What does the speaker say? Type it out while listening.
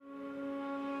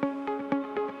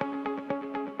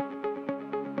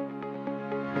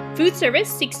Foodservice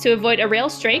seeks to avoid a rail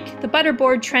strike, the butter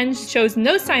board trend shows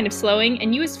no sign of slowing,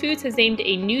 and US Foods has named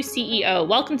a new CEO.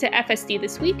 Welcome to FSD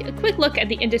This Week, a quick look at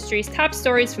the industry's top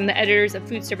stories from the editors of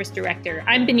Foodservice Director.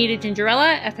 I'm Benita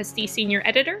Gingerella, FSD Senior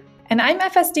Editor. And I'm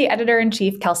FSD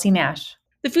Editor-in-Chief Kelsey Nash.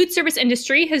 The food service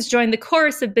industry has joined the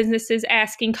chorus of businesses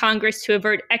asking Congress to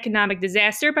avert economic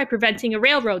disaster by preventing a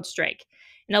railroad strike.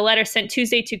 In a letter sent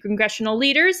Tuesday to congressional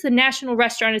leaders, the National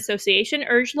Restaurant Association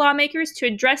urged lawmakers to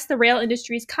address the rail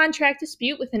industry's contract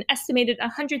dispute with an estimated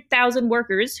 100,000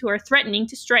 workers who are threatening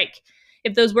to strike.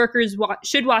 If those workers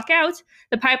should walk out,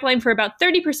 the pipeline for about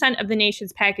 30% of the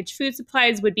nation's packaged food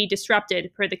supplies would be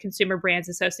disrupted, per the Consumer Brands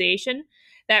Association.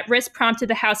 That risk prompted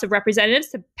the House of Representatives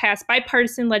to pass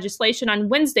bipartisan legislation on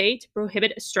Wednesday to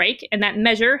prohibit a strike, and that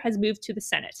measure has moved to the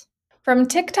Senate. From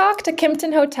TikTok to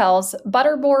Kimpton hotels,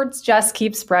 butterboards just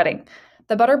keep spreading.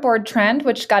 The butterboard trend,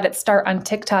 which got its start on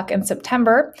TikTok in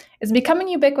September, is becoming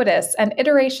ubiquitous, and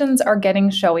iterations are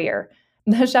getting showier.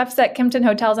 The chefs at Kimpton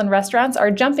hotels and restaurants are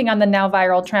jumping on the now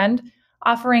viral trend,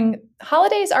 offering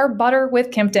Holidays Are Butter with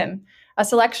Kimpton, a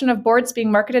selection of boards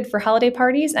being marketed for holiday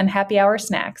parties and happy hour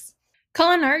snacks.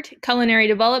 Culinart, Culinary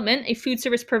Development, a food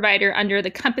service provider under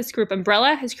the Compass Group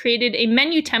umbrella, has created a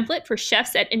menu template for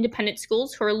chefs at independent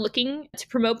schools who are looking to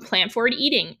promote plant-forward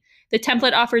eating. The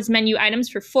template offers menu items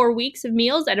for 4 weeks of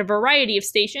meals at a variety of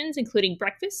stations, including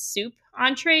breakfast, soup,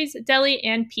 entrees, deli,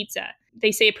 and pizza.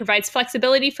 They say it provides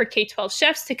flexibility for K-12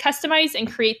 chefs to customize and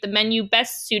create the menu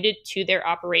best suited to their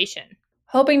operation.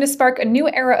 Hoping to spark a new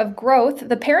era of growth,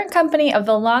 the parent company of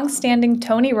the long-standing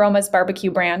Tony Roma's barbecue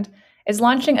brand is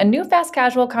launching a new fast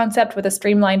casual concept with a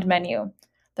streamlined menu.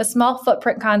 The small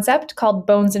footprint concept, called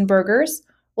Bones and Burgers,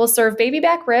 will serve baby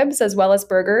back ribs as well as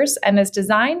burgers and is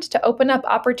designed to open up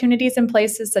opportunities in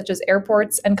places such as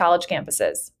airports and college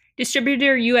campuses.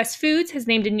 Distributor US Foods has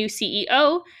named a new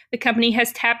CEO. The company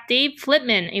has tapped Dave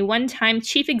Flitman, a one-time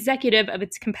chief executive of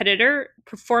its competitor,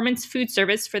 Performance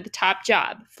Foodservice, for the top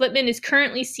job. Flitman is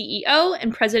currently CEO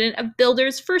and president of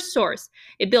Builders First Source,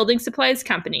 a building supplies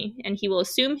company, and he will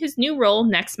assume his new role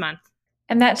next month.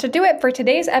 And that should do it for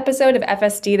today's episode of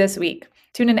FSD This Week.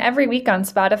 Tune in every week on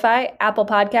Spotify, Apple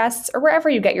Podcasts, or wherever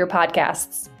you get your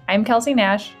podcasts. I'm Kelsey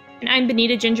Nash. And I'm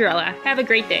Benita Gingerella. Have a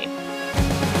great day.